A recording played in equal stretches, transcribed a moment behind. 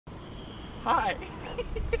Hi!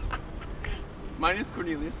 My name is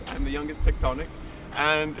Cornelius, I'm the youngest Techtonic,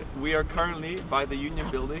 and we are currently by the Union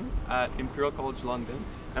Building at Imperial College London,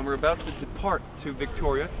 and we're about to depart to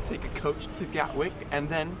Victoria to take a coach to Gatwick and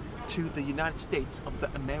then to the United States of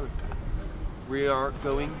America. We are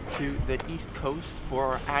going to the East Coast for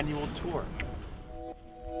our annual tour.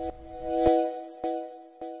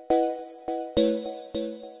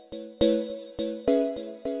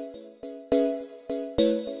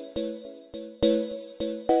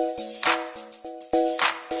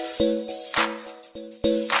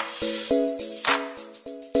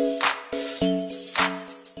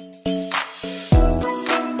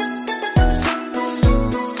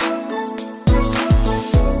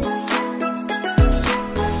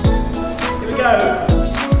 Go.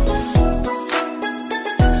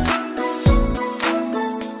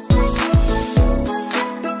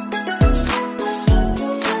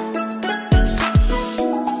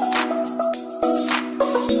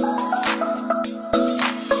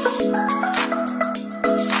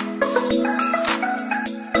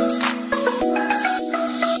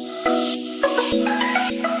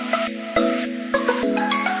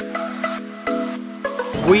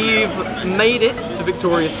 We've made it to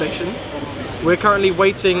Victoria Station. We're currently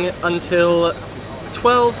waiting until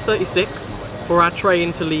 12:36 for our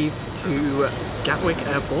train to leave to Gatwick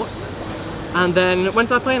Airport. And then,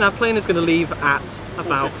 when's our plane? Our plane is going to leave at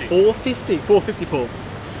about 4:54.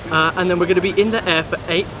 And then we're going to be in the air for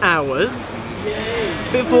 8 hours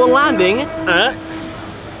before landing at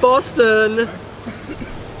Boston.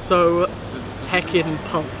 So heckin'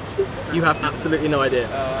 pumped. You have absolutely no idea.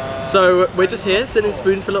 So we're just here, sitting in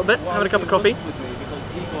Spoon for a little bit, having a cup of coffee.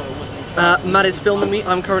 Matt is filming me.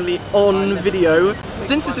 I'm currently on video.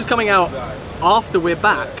 Since this is coming out after we're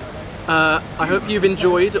back, I hope you've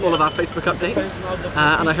enjoyed all of our Facebook updates,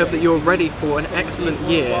 and I hope that you're ready for an excellent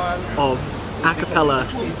year of a cappella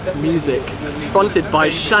music fronted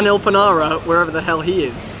by Chanel Panara, wherever the hell he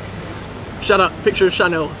is. Shout out, picture of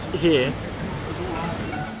Chanel here.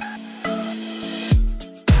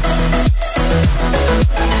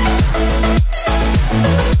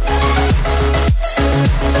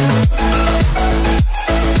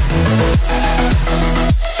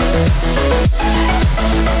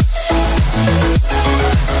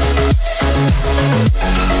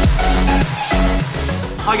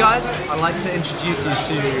 Hi guys, I'd like to introduce you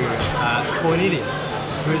to Cornelius,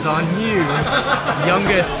 who is our new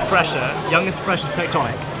youngest freshest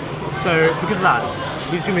Techtonic. So because of that,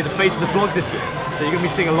 he's going to be the face of the vlog this year. So you're going to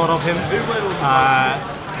be seeing a lot of him,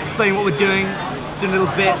 explaining what we're doing little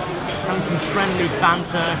bits, having some friendly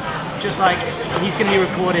banter, just like he's going to be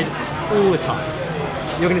recorded all the time.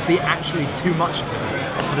 You're going to see actually too much of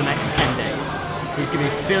him for the next 10 days. He's going to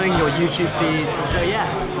be filling your YouTube feeds, so yeah,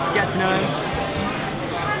 get to know him.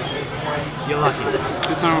 You're lucky.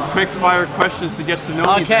 So some quick fire questions to get to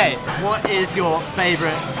know you. Okay, what is your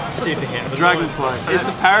favorite superhero? The Dragonfly. It's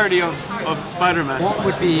a parody of Spider-Man. What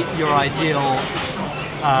would be your ideal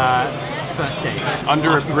first date?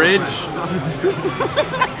 Under a bridge?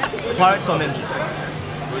 Pirates or ninjas?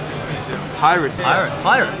 Pirates.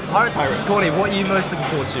 Pirates. Corny, what are you most looking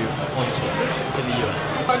forward to on tour in the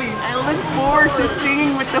US? I look forward to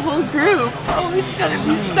singing with the whole group. Oh, it's gonna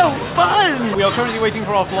be so fun! We are currently waiting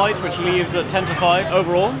for our flight, which leaves at 10 to 5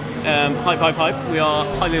 overall. Hype. We are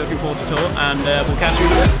highly looking forward to the tour, and we'll catch you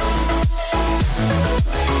there.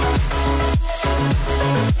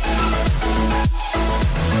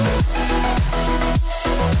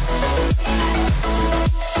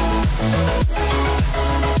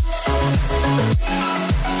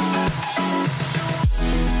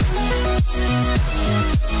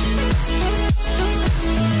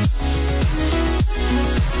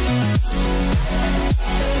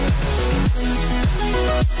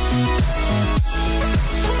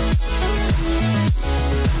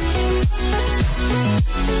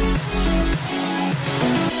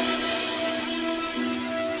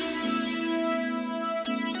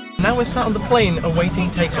 Now we're sat on the plane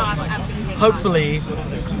awaiting takeoff. Hopefully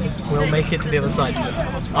we'll make it to the other side.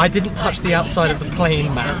 I didn't touch the outside of the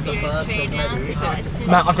plane, Matt.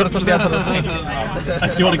 Matt, I've got to touch the outside of the plane.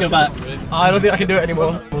 Do you want to go back? I don't think I can do it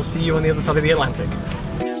anymore. We'll see you on the other side of the Atlantic.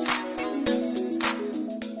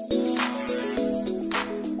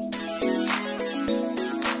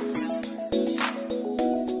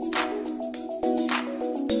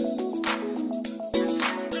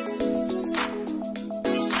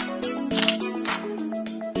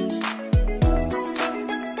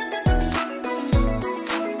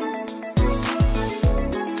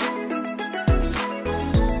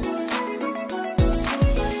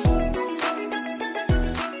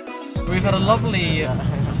 We've had a lovely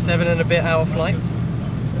 7 and a bit hour flight.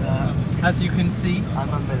 As you can see,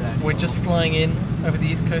 we're just flying in over the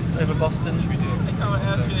East Coast, over Boston.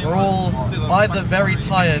 We're all either very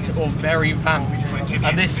tired or very vamped,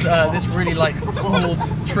 and this really like cool,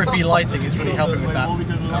 trippy lighting is really helping with that.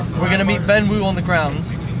 We're going to meet Ben Wu on the ground,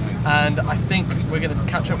 and I think we're going to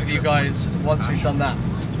catch up with you guys once we've done that.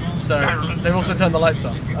 So they've also turned the lights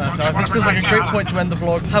off. So this feels like a great point to end the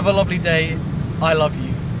vlog. Have a lovely day. I love you.